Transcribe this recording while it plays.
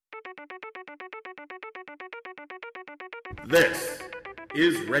This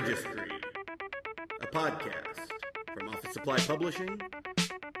is Registry, a podcast from Office Supply Publishing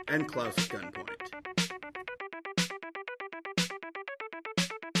and Klaus at Gunpoint.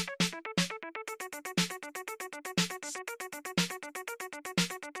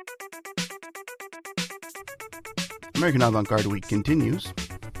 American Avant-Garde Week continues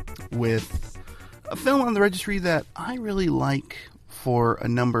with a film on the registry that I really like for a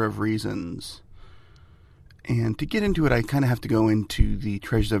number of reasons. And to get into it, I kind of have to go into the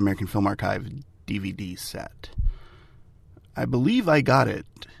Treasures of American Film Archive DVD set. I believe I got it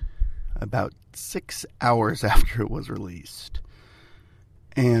about 6 hours after it was released.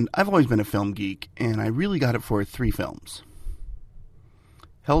 And I've always been a film geek, and I really got it for 3 films.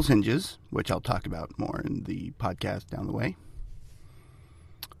 Hell's Hinges, which I'll talk about more in the podcast down the way.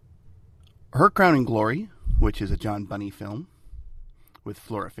 Her Crowning Glory, which is a John Bunny film with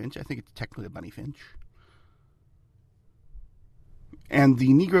Flora Finch. I think it's technically a Bunny Finch. And the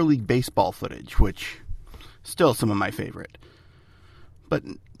Negro League baseball footage, which still some of my favorite. But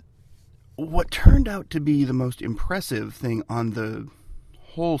what turned out to be the most impressive thing on the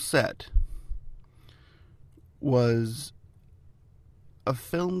whole set was a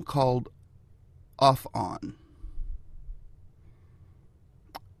film called Off On.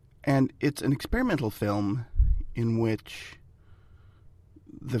 And it's an experimental film in which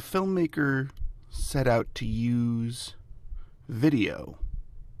the filmmaker set out to use video.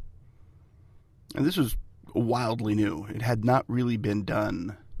 And this was wildly new. It had not really been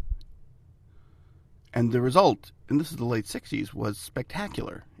done. And the result, and this is the late 60s, was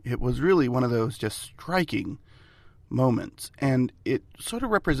spectacular. It was really one of those just striking moments, and it sort of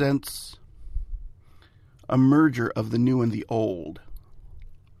represents a merger of the new and the old.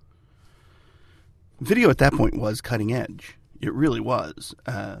 Video at that point was cutting edge. It really was.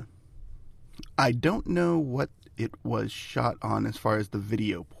 I don't know what it was shot on as far as the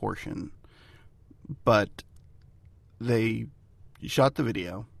video portion, but they shot the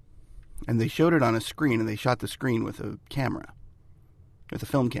video, and they showed it on a screen, and they shot the screen with a camera, with a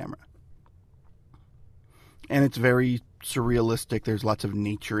film camera. And it's very surrealistic. There's lots of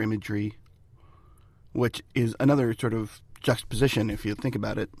nature imagery, which is another sort of juxtaposition, if you think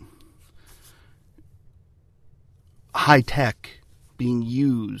about it. High tech being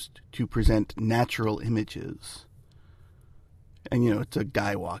used to present natural images. And, it's a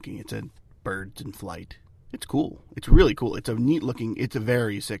guy walking. It's a birds in flight. It's cool. It's really cool. It's a neat looking, it's a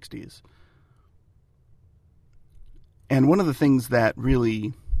very 60s. And one of the things that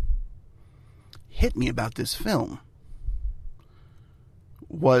really hit me about this film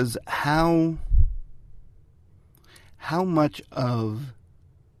was how much of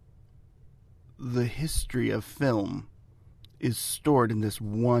the history of film is stored in this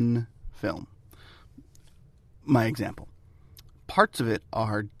one film. My example. Parts of it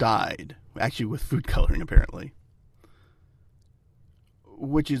are dyed, actually with food coloring apparently,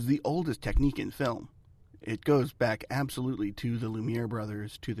 which is the oldest technique in film. It goes back absolutely to the Lumiere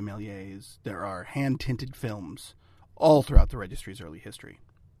brothers, to the Méliès. There are hand-tinted films all throughout the registry's early history.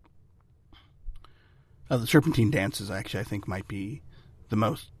 The Serpentine Dances, actually, I think might be the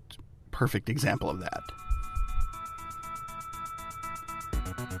most perfect example of that.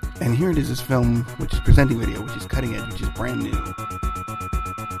 And here it is, this film, which is presenting video, which is cutting edge, which is brand new,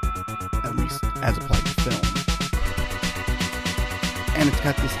 at least as applied to film. And it's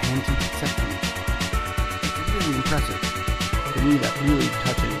got this hand-tinted set piece. Really impressive. To me, that really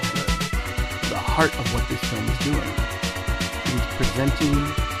touches the heart of what this film is doing. It's presenting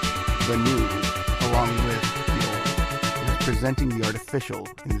the new along with the old. It's presenting the artificial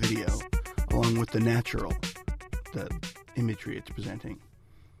in video along with the natural, the imagery it's presenting.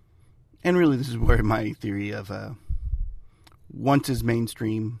 And really, this is where my theory of once as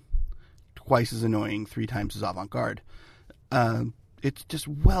mainstream, twice as annoying, 3 times as avant-garde. It's just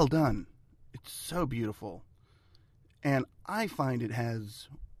well done. It's so beautiful. And I find it has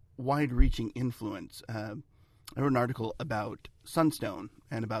wide-reaching influence. I wrote an article about Sunstone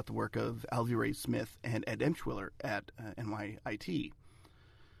and about the work of Alvy Ray Smith and Ed Emshwiller at NYIT.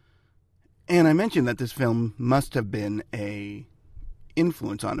 And I mentioned that this film must have been a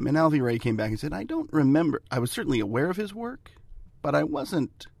influence on him. And Alvy Ray came back and said, I don't remember. I was certainly aware of his work, but I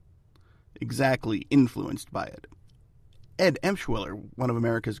wasn't exactly influenced by it. Ed Emshwiller, one of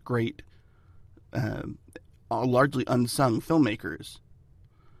America's great largely unsung filmmakers,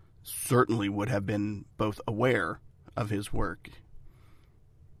 certainly would have been both aware of his work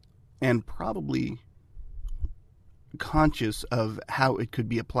and probably conscious of how it could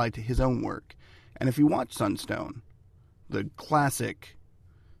be applied to his own work. And if you watch Sunstone, the classic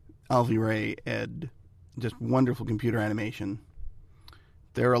Alvy Ray Ed just wonderful computer animation.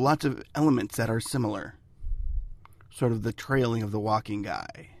 There are lots of elements that are similar. Sort of the trailing of the walking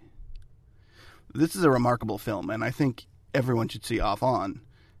guy. This is a remarkable film, and I think everyone should see Off On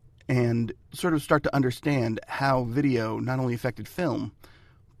and sort of start to understand how video not only affected film,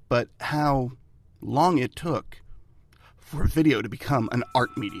 but how long it took for video to become an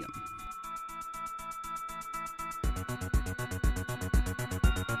art medium.